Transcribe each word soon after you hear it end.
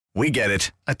We get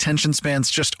it. Attention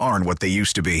spans just aren't what they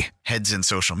used to be. Heads in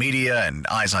social media and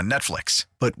eyes on Netflix.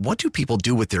 But what do people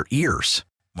do with their ears?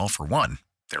 Well, for one,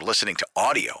 they're listening to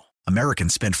audio.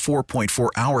 Americans spend 4.4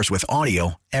 hours with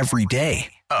audio every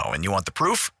day. Oh, and you want the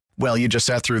proof? Well, you just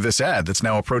sat through this ad that's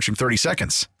now approaching 30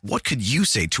 seconds. What could you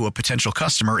say to a potential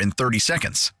customer in 30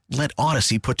 seconds? Let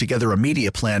Odyssey put together a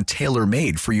media plan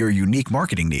tailor-made for your unique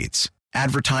marketing needs.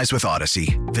 Advertise with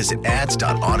Odyssey. Visit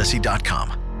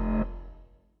ads.odyssey.com.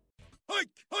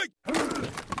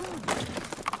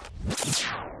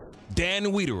 Dan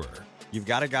Wiederer. You've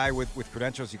got a guy with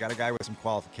credentials, you got a guy with some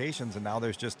qualifications, and now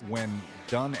there's just, when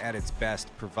done at its best,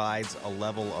 provides a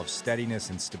level of steadiness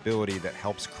and stability that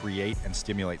helps create and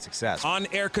stimulate success.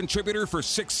 On-air contributor for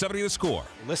 670 The Score.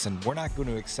 Listen, we're not going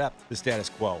to accept the status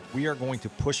quo. We are going to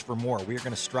push for more. We are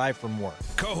going to strive for more.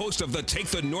 Co-host of the Take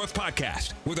the North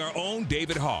podcast with our own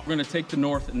David Haugh. We're going to take the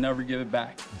North and never give it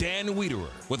back. Dan Wiederer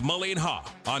with Mully and Haugh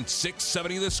on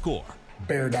 670 The Score.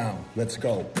 Bear down. Let's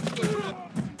go.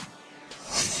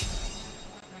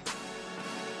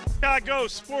 Chicago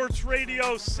Sports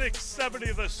Radio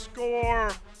 670 The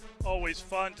Score. Always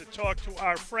fun to talk to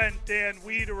our friend Dan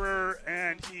Wiederer,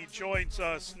 and he joins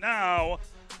us now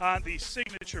on the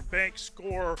Signature Bank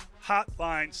Score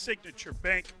hotline. Signature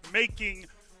Bank, making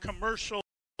commercial,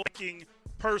 making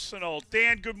personal.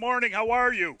 Dan, good morning. How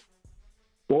are you?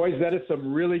 Boys, that is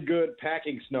some really good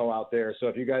packing snow out there. So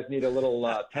if you guys need a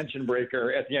little tension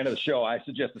breaker at the end of the show, I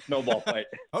suggest a snowball fight.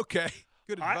 Okay.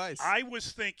 Good advice. I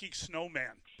was thinking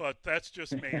snowman, but that's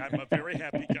just me. I'm a very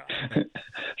happy guy.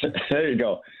 There you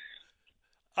go.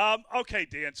 Okay,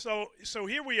 Dan. So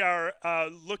here we are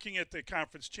looking at the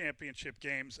conference championship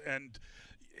games, and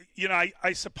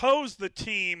I suppose the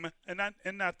team, and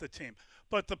not the team,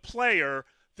 but the player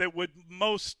that would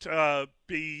most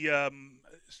be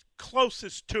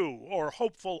closest to or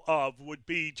hopeful of would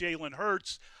be Jalen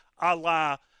Hurts, a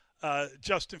la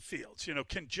Justin Fields.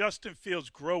 Can Justin Fields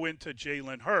grow into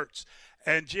Jalen Hurts?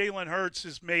 And Jalen Hurts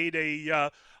has made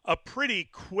a pretty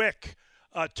quick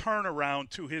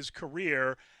turnaround to his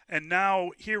career, and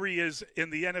now here he is in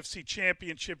the NFC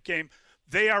Championship game.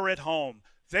 They are at home.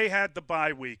 They had the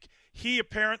bye week. He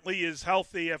apparently is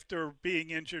healthy after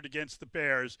being injured against the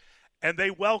Bears, and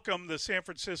they welcome the San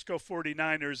Francisco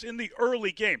 49ers in the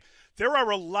early game. There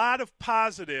are a lot of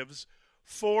positives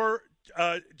for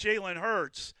Jalen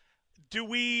Hurts. Do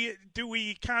we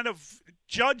kind of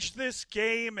judge this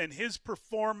game and his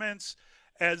performance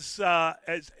as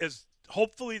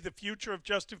hopefully the future of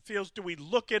Justin Fields? Do we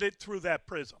look at it through that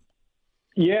prism?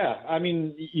 Yeah, I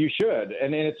mean, you should.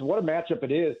 And it's what a matchup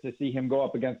it is to see him go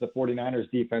up against the 49ers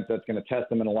defense that's going to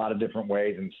test him in a lot of different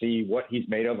ways and see what he's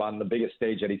made of on the biggest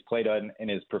stage that he's played on in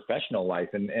his professional life.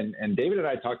 And David and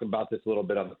I talked about this a little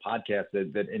bit on the podcast,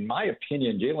 that in my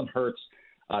opinion, Jalen Hurts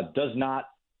does not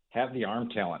have the arm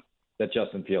talent that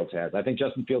Justin Fields has. I think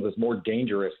Justin Fields is more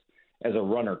dangerous as a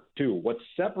runner, too. What's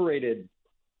separated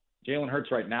Jalen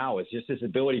Hurts right now is just his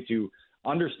ability to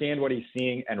understand what he's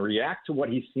seeing and react to what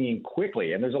he's seeing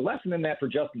quickly. And there's a lesson in that for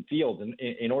Justin Fields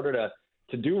in order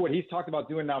to do what he's talked about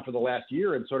doing now for the last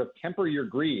year and sort of temper your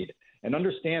greed and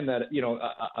understand that,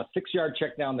 a 6-yard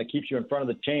check down that keeps you in front of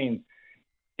the chains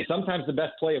is sometimes the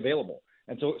best play available.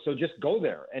 And so just go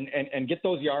there and get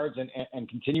those yards and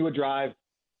continue a drive,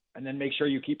 and then make sure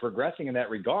you keep progressing in that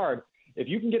regard. If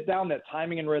you can get down that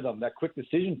timing and rhythm, that quick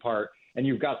decision part, and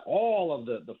you've got all of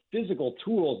the physical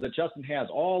tools that Justin has,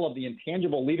 all of the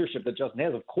intangible leadership that Justin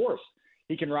has, of course,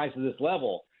 he can rise to this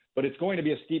level. But it's going to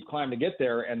be a steep climb to get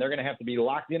there, and they're going to have to be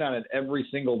locked in on it every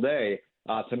single day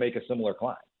to make a similar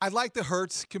climb. I like the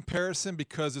Hurts comparison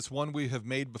because it's one we have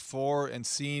made before and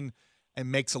seen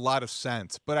and makes a lot of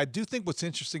sense. But I do think what's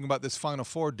interesting about this Final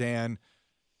Four, Dan,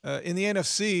 in the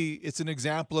NFC, it's an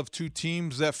example of two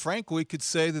teams that, frankly, could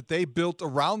say that they built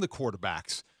around the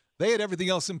quarterbacks. They had everything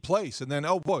else in place. And then,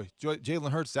 oh, boy,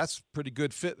 Jalen Hurts, that's a pretty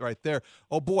good fit right there.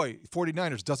 Oh, boy,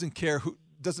 49ers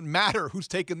doesn't matter who's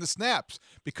taking the snaps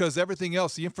because everything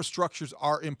else, the infrastructures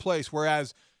are in place.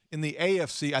 Whereas in the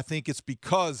AFC, I think it's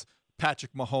because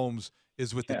Patrick Mahomes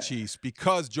is with the Chiefs,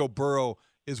 because Joe Burrow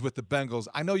is with the Bengals.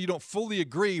 I know you don't fully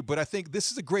agree, but I think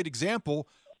this is a great example.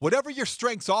 Whatever your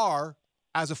strengths are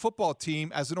as a football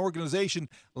team, as an organization,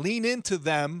 lean into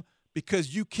them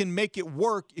because you can make it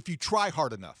work if you try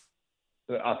hard enough.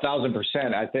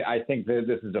 1,000%. I think that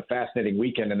this is a fascinating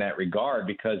weekend in that regard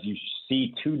because you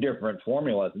see two different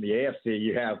formulas. In the AFC,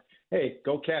 you have, hey,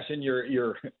 go cash in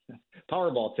your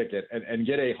Powerball ticket and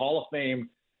get a Hall of Fame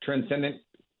transcendent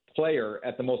player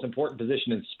at the most important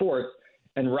position in sports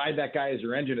and ride that guy as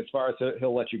your engine as far as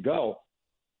he'll let you go.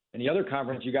 In the other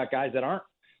conference, you got guys that aren't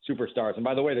superstars. And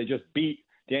by the way, they just beat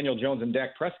Daniel Jones and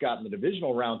Dak Prescott in the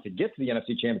divisional round to get to the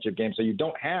NFC Championship game. So you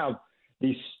don't have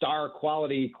these star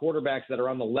quality quarterbacks that are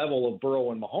on the level of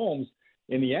Burrow and Mahomes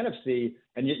in the NFC,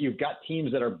 and yet you've got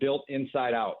teams that are built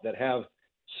inside out, that have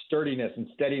sturdiness and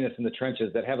steadiness in the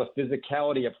trenches, that have a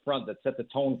physicality up front that sets a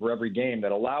tone for every game,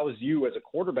 that allows you as a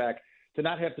quarterback to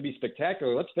not have to be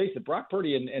spectacular. Let's face it, Brock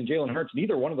Purdy and Jalen Hurts,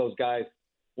 neither one of those guys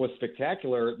was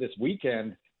spectacular this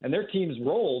weekend, and their teams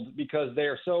rolled because they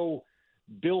are so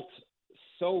built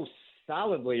so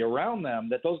solidly around them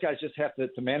that those guys just have to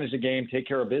manage the game, take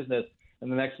care of business,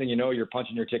 and the next thing you know, you're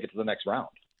punching your ticket to the next round.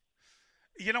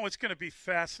 You know, it's going to be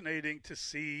fascinating to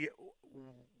see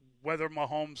whether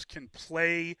Mahomes can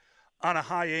play on a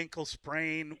high ankle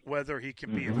sprain, whether he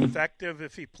can be effective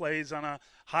if he plays on a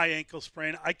high ankle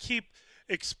sprain. I keep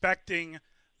expecting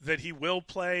that he will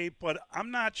play, but I'm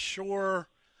not sure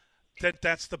that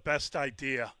that's the best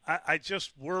idea. I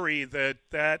just worry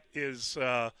that is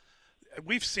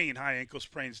we've seen high ankle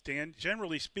sprains, Dan.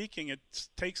 Generally speaking, it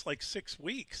takes like 6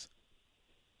 weeks.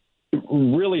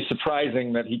 Really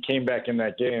surprising that he came back in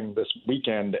that game this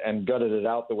weekend and gutted it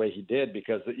out the way he did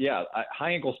because, yeah,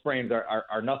 high ankle sprains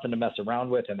are nothing to mess around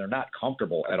with, and they're not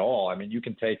comfortable at all. I mean, you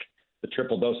can take the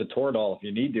triple dose of Toradol if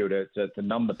you need to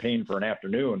numb the pain for an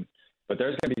afternoon, but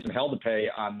there's going to be some hell to pay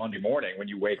on Monday morning when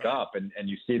you wake up and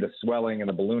you see the swelling and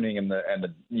the ballooning and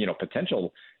the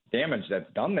potential damage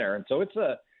that's done there. And so it's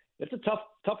a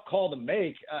tough call to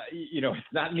make. It's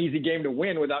not an easy game to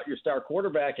win without your star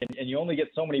quarterback, and you only get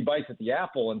so many bites at the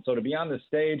apple. And so to be on this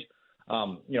stage,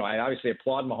 I obviously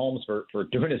applaud Mahomes for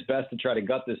doing his best to try to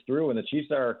gut this through. And the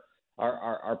Chiefs are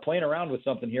playing around with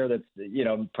something here that's,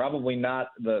 probably not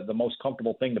the most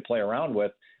comfortable thing to play around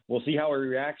with. We'll see how he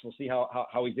reacts. We'll see how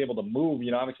he's able to move.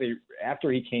 Obviously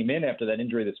after he came in after that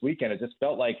injury this weekend, it just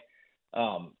felt like,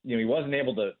 he wasn't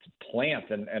able to plant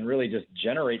and really just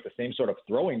generate the same sort of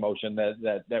throwing motion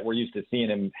that we're used to seeing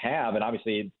him have. And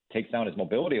obviously it takes down his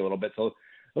mobility a little bit. So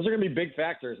those are going to be big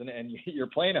factors. And you're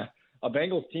playing a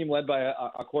Bengals team led by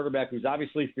a quarterback who's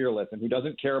obviously fearless and who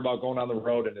doesn't care about going on the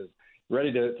road and is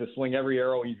ready to sling every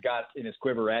arrow he's got in his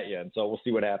quiver at you. And so we'll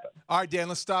see what happens. All right, Dan,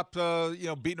 let's stop,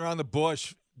 beating around the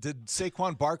bush. Did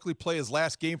Saquon Barkley play his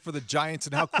last game for the Giants,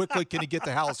 and how quickly can he get to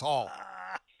Hallis Hall?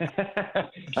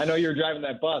 I know you're driving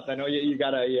that bus. I know you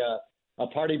got a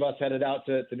party bus headed out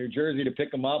to New Jersey to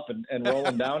pick him up and roll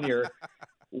him down here.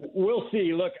 We'll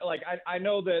see. Look, I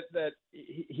know that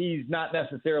he's not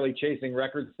necessarily chasing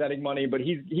record-setting money, but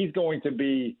he's going to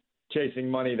be chasing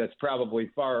money that's probably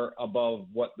far above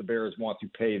what the Bears want to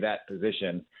pay that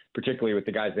position, particularly with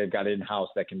the guys they've got in-house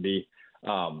that can be,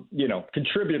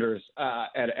 contributors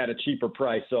at a cheaper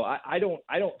price. So I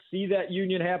don't see that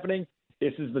union happening.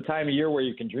 This is the time of year where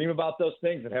you can dream about those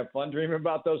things and have fun dreaming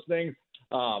about those things.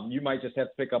 You might just have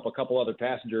to pick up a couple other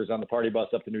passengers on the party bus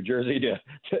up to New Jersey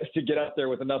to get up there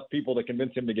with enough people to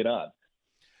convince him to get on.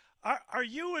 Are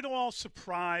you at all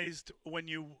surprised when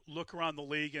you look around the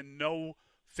league and no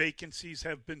vacancies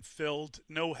have been filled,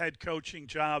 no head coaching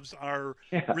jobs are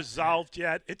resolved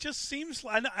yet? It just seems,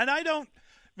 and I don't,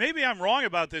 maybe I'm wrong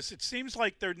about this, it seems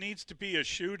like there needs to be a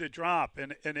shoe to drop.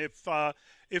 And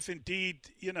if indeed,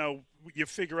 you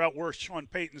figure out where Sean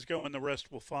Payton's going, the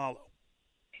rest will follow.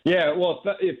 Yeah, well,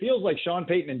 it feels like Sean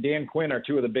Payton and Dan Quinn are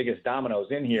two of the biggest dominoes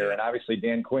in here. And obviously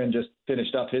Dan Quinn just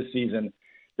finished up his season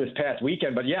this past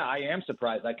weekend. But, yeah, I am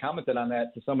surprised. I commented on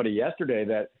that to somebody yesterday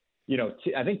that,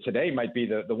 I think today might be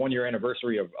the one-year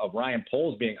anniversary of Ryan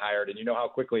Poles being hired. And you know how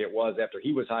quickly it was after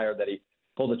he was hired that he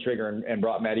pulled the trigger and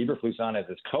brought Matt Eberflus on as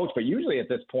his coach. But usually at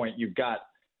this point you've got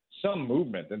some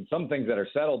movement and some things that are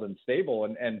settled and stable.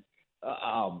 And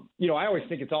I always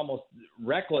think it's almost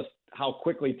reckless how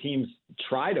quickly teams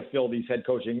try to fill these head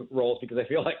coaching roles, because I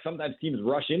feel like sometimes teams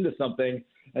rush into something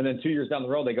and then 2 years down the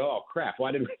road they go, oh crap,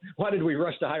 why did we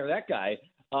rush to hire that guy?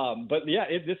 But yeah,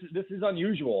 this is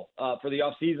unusual for the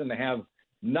offseason to have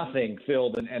nothing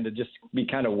filled and to just be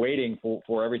kind of waiting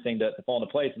for everything to fall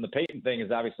into place. And the Peyton thing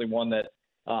is obviously one that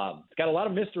it's got a lot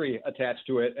of mystery attached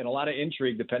to it and a lot of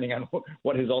intrigue depending on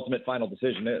what his ultimate final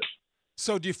decision is.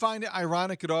 So do you find it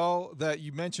ironic at all that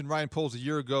you mentioned Ryan Poles a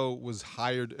year ago was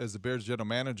hired as the Bears general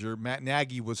manager? Matt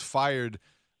Nagy was fired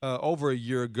over a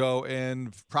year ago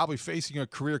and probably facing a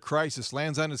career crisis,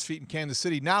 lands on his feet in Kansas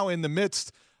City. Now in the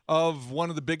midst of one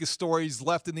of the biggest stories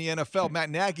left in the NFL, Matt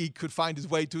Nagy could find his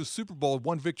way to a Super Bowl,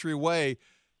 one victory away.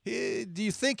 Do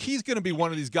you think he's going to be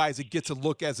one of these guys that gets a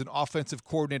look as an offensive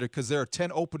coordinator because there are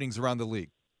 10 openings around the league?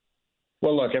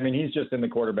 Well, look, I mean, he's just in the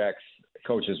quarterback's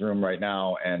coach's room right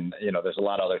now, and there's a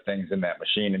lot of other things in that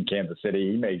machine in Kansas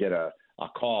City. He may get a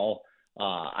call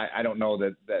I don't know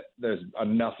that there's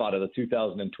enough out of the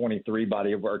 2023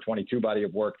 body of or 22 body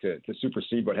of work to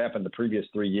supersede what happened the previous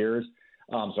 3 years.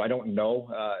 So I don't know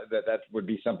that would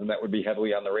be something that would be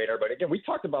heavily on the radar. But again, we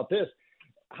talked about this.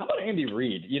 How about Andy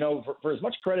Reid? For as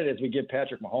much credit as we give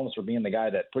Patrick Mahomes for being the guy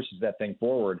that pushes that thing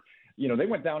forward, they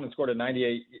went down and scored had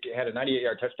a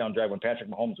 98-yard touchdown drive when Patrick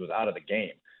Mahomes was out of the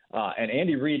game. And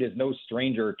Andy Reid is no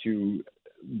stranger to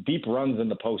deep runs in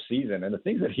the postseason, and the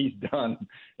things that he's done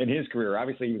in his career.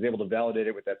 Obviously, he was able to validate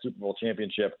it with that Super Bowl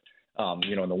championship,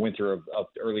 in the winter of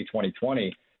early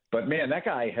 2020. But man, that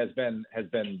guy has been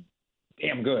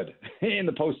damn good in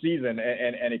the postseason,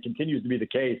 and it continues to be the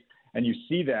case. And you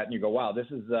see that, and you go, wow, this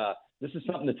is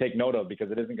something to take note of because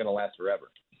it isn't going to last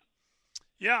forever.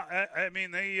 Yeah, I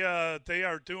mean they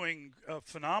are doing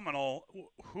phenomenal.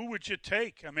 Who would you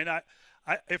take? I mean, I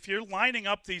if you're lining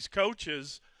up these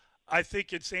coaches, I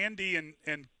think it's Andy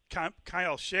and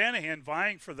Kyle Shanahan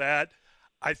vying for that.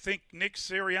 I think Nick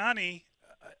Sirianni,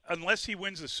 unless he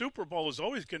wins the Super Bowl, is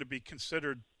always going to be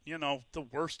considered, the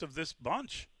worst of this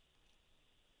bunch.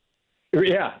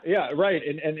 Yeah, right.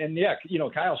 And yeah,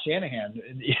 Kyle Shanahan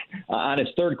on his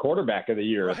third quarterback of the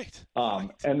year. Right.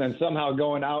 And then somehow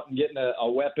going out and getting a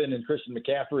weapon in Christian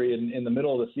McCaffrey in the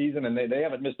middle of the season, and they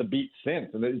haven't missed a beat since.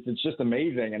 And it's just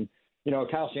amazing. And,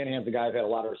 Kyle Shanahan's a guy I've had a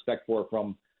lot of respect for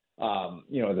from,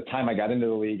 the time I got into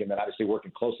the league, and then obviously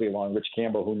working closely along Rich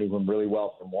Campbell, who knew him really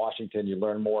well from Washington. You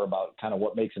learn more about kind of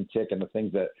what makes him tick and the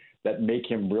things that make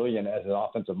him brilliant as an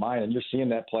offensive mind. And you're seeing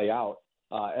that play out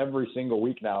every single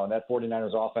week now. And that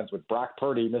 49ers offense with Brock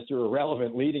Purdy, Mr.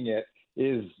 Irrelevant, leading it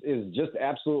is just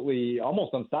absolutely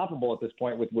almost unstoppable at this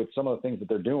point with some of the things that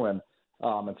they're doing.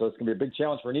 And so it's going to be a big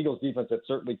challenge for an Eagles defense that's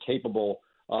certainly capable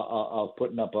of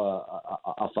putting up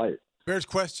a fight. Bears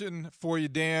question for you,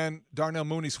 Dan. Darnell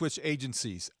Mooney switched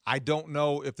agencies. I don't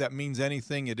know if that means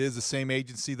anything. It is the same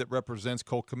agency that represents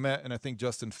Cole Kmet and I think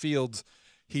Justin Fields.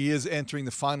 He is entering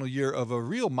the final year of a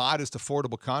real modest,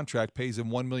 affordable contract, pays him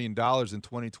 $1 million in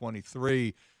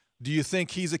 2023. Do you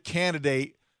think he's a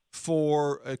candidate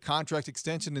for a contract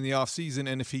extension in the offseason?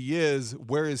 And if he is,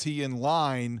 where is he in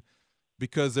line?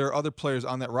 Because there are other players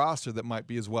on that roster that might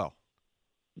be as well.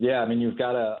 Yeah, I mean, you've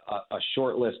got a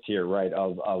short list here, right,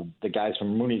 of the guys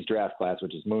from Mooney's draft class,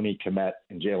 which is Mooney, Kmet,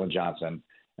 and Jalen Johnson.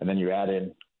 And then you add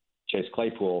in Chase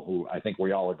Claypool, who I think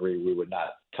we all agree we would not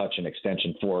touch an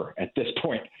extension for at this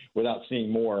point without seeing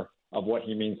more of what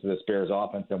he means to this Bears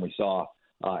offense than we saw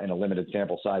in a limited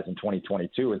sample size in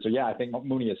 2022. And so, yeah, I think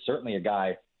Mooney is certainly a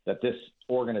guy that this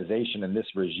organization and this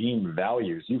regime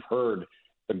values. You've heard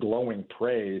the glowing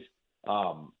praise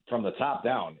from the top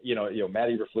down,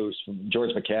 Matty Eberflus, from George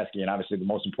McCaskey, and obviously the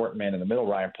most important man in the middle,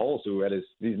 Ryan Poles, who at his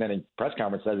season-ending press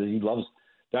conference said that he loves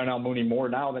Darnell Mooney more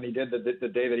now than he did the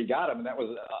day that he got him, and that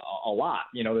was a lot,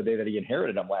 the day that he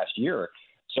inherited him last year.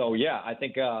 So, yeah, I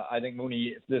think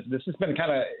Mooney, this has been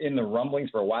kind of in the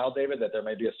rumblings for a while, David, that there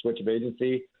may be a switch of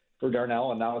agency for Darnell,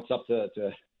 and now it's up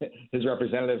to his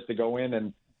representatives to go in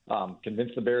and convince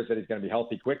the Bears that he's going to be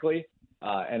healthy quickly.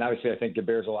 And obviously I think the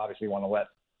Bears will obviously want to let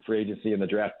free agency and the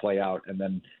draft play out and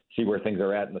then see where things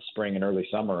are at in the spring and early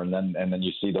summer. And then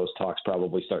you see those talks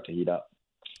probably start to heat up.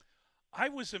 I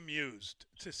was amused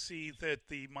to see that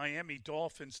the Miami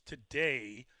Dolphins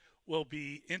today will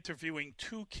be interviewing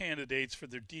two candidates for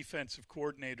their defensive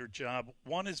coordinator job.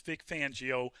 One is Vic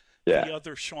Fangio, the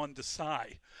other Sean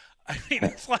Desai. I mean,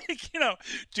 it's like,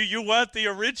 do you want the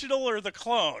original or the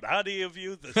clone? How do you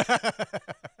view this?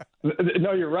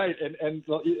 No, you're right. And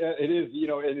it is,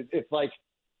 it's like,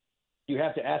 you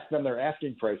have to ask them their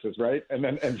asking prices, right?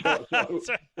 So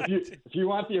if you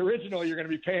want the original, you're going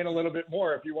to be paying a little bit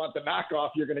more. If you want the knockoff,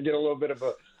 you're going to get a little bit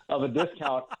of a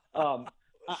discount.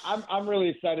 I'm really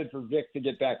excited for Vic to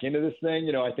get back into this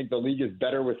thing. I think the league is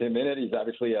better with him in it. He's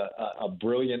obviously a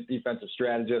brilliant defensive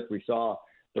strategist. We saw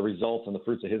the results and the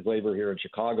fruits of his labor here in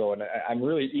Chicago, and I'm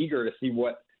really eager to see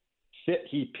what fit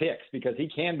he picks because he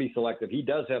can be selective. He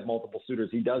does have multiple suitors.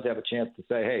 He does have a chance to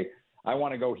say, hey, I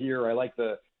want to go here. I like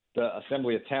the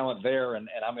assembly of talent there, and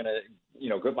I'm going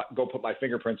to go put my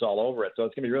fingerprints all over it. So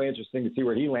it's going to be really interesting to see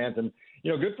where he lands. And,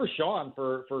 good for Sean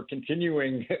for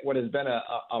continuing what has been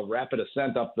a rapid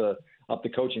ascent up the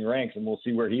coaching ranks, and we'll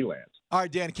see where he lands. All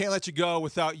right, Dan, can't let you go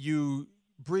without you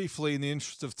briefly, in the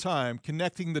interest of time,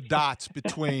 connecting the dots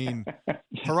between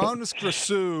Hronis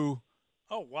Grasu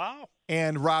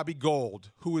and Robbie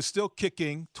Gould, who is still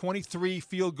kicking 23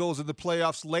 field goals in the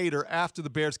playoffs later after the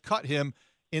Bears cut him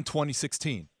in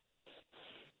 2016.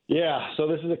 Yeah, so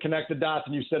this is a connect the dots,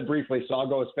 and you said briefly, so I'll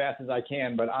go as fast as I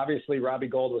can. But obviously, Robbie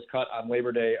Gould was cut on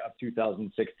Labor Day of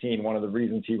 2016. One of the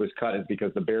reasons he was cut is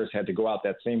because the Bears had to go out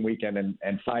that same weekend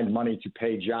and find money to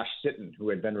pay Josh Sitton, who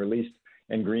had been released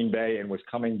in Green Bay and was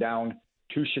coming down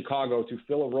to Chicago to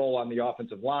fill a role on the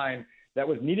offensive line that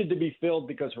was needed to be filled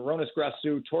because Hronis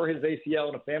Grasu tore his ACL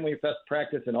in a Family Fest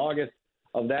practice in August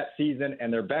of that season,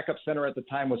 and their backup center at the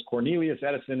time was Cornelius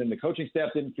Edison, and the coaching staff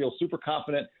didn't feel super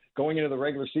confident going into the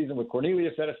regular season with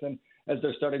Cornelius Edison as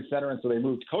their starting center, and so they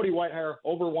moved Cody Whitehair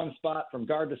over one spot from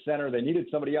guard to center. They needed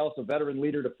somebody else, a veteran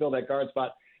leader, to fill that guard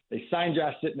spot. They signed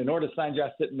Josh Sitton. In order to sign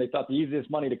Josh Sitton, they thought the easiest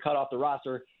money to cut off the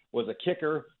roster was a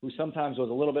kicker who sometimes was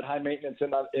a little bit high maintenance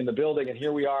in the building, and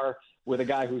here we are with a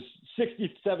guy who's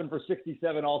 67 for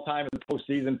 67 all-time in the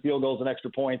postseason, field goals and extra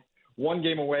points, one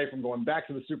game away from going back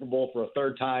to the Super Bowl for a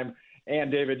third time.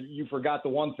 And, David, you forgot the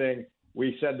one thing.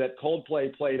 We said that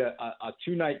Coldplay played a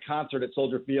two-night concert at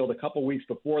Soldier Field a couple weeks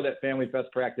before that Family Fest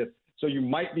practice, so you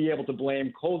might be able to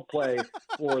blame Coldplay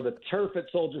for the turf at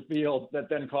Soldier Field that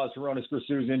then caused Hronis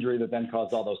Grasu's injury that then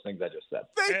caused all those things I just said.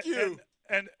 Thank you.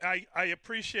 And I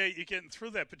appreciate you getting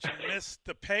through that, but you missed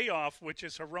the payoff, which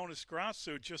is Hronis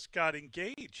Grasu just got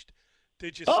engaged.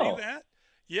 Did you see that?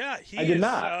 Yeah, I did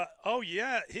not.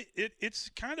 It's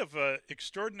kind of an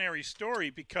extraordinary story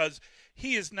because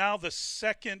he is now the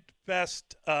second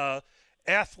best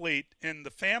athlete in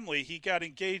the family. He got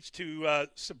engaged to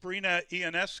Sabrina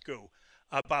Ionescu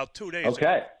about 2 days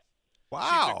ago.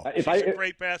 Wow. She's a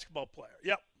great basketball player.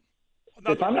 Yep.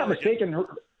 If I'm not mistaken,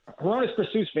 Hronis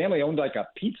Grasu's family owned like a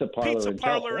pizza parlor in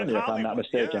California, if I'm not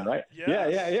mistaken, right?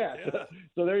 Yeah.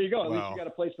 So there you go. At least you got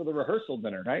a place for the rehearsal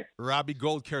dinner, right? Robbie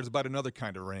Gould cares about another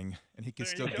kind of ring, and he can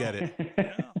still get it.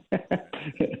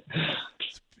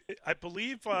 I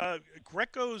believe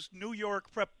Greco's New York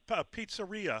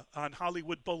Pizzeria on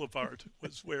Hollywood Boulevard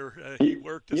was where he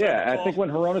worked. I think when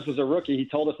Hronis was a rookie, he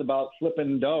told us about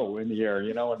flipping dough in the air,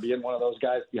 and being one of those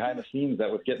guys behind the sguys that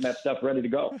was getting that stuff ready to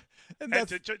go. And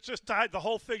to just tie the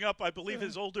whole thing up, I believe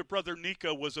his older brother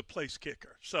Nico was a place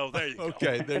kicker. So there you go.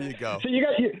 Okay, there you go. So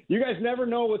you guys never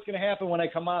know what's going to happen when I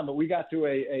come on, but we got to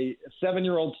a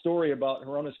 7-year-old story about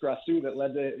Hronis Grasu that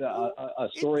led to a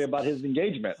story about his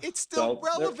engagement. It's still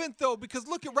relevant, though, because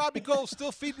look at Robbie Gould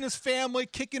still feeding his family,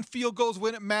 kicking field goals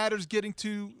when it matters, getting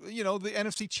to, the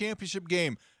NFC Championship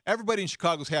game. Everybody in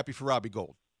Chicago's happy for Robbie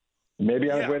Gould. Maybe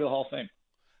on his way to the Hall of Fame.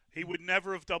 He would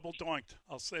never have double doinked.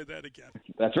 I'll say that again.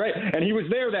 That's right. And he was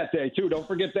there that day, too. Don't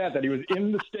forget that he was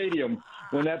in the stadium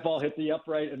when that ball hit the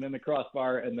upright and then the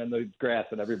crossbar and then the grass,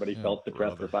 and everybody felt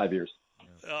depressed for 5 years.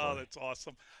 Oh, that's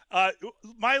awesome.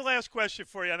 My last question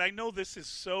for you, and I know this is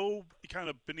so kind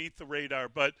of beneath the radar,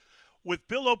 but with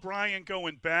Bill O'Brien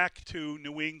going back to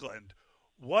New England,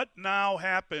 what now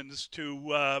happens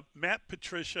to Matt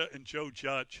Patricia and Joe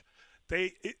Judge?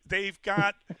 They've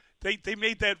got they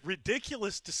made that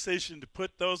ridiculous decision to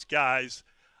put those guys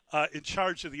in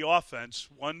charge of the offense.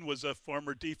 One was a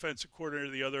former defensive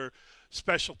coordinator, the other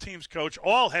special teams coach,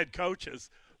 all head coaches.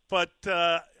 But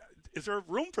is there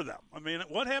room for them? I mean,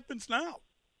 what happens now?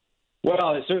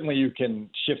 Well, certainly you can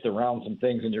shift around some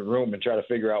things in your room and try to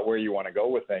figure out where you want to go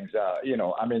with things.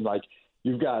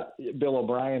 You've got Bill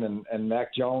O'Brien and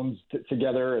Mac Jones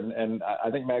together, and I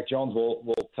think Mac Jones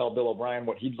will tell Bill O'Brien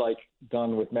what he'd like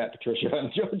done with Matt Patricia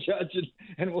and Joe Judge,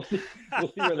 and we'll see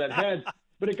where that heads.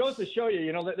 But it goes to show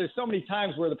you, that there's so many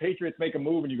times where the Patriots make a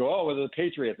move and you go, oh, well, the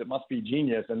Patriots, it must be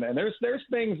genius. And there's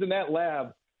things in that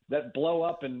lab that blow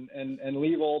up and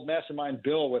leave old mastermind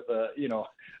Bill with a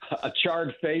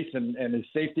charred face and his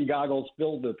safety goggles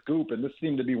filled with goop. And this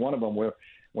seemed to be one of them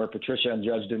where Patricia and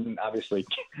Judge didn't obviously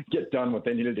get done what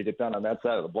they needed to get done on that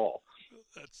side of the ball.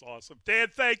 That's awesome. Dan,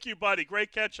 thank you, buddy.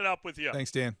 Great catching up with you.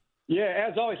 Thanks, Dan. Yeah,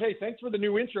 as always. Hey, thanks for the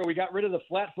new intro. We got rid of the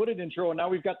flat-footed intro, and now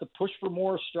we've got the push for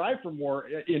more, strive for more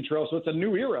intro. So it's a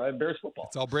new era in Bears football.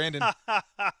 It's all Brandon.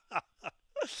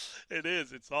 It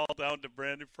is. It's all down to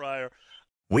Brandon Fryer.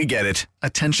 We get it.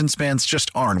 Attention spans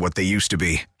just aren't what they used to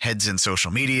be. Heads in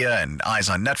social media and eyes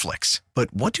on Netflix.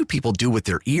 But what do people do with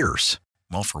their ears?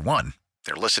 Well, for one,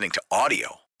 they're listening to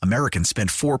audio. Americans spend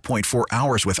 4.4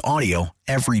 hours with audio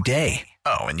every day.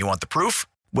 Oh, and you want the proof?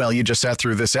 Well, you just sat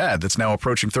through this ad that's now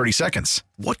approaching 30 seconds.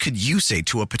 What could you say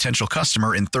to a potential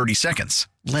customer in 30 seconds?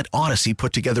 Let Odyssey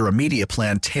put together a media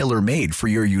plan tailor-made for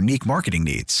your unique marketing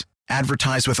needs.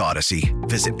 Advertise with Odyssey.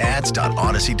 Visit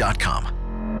ads.odyssey.com.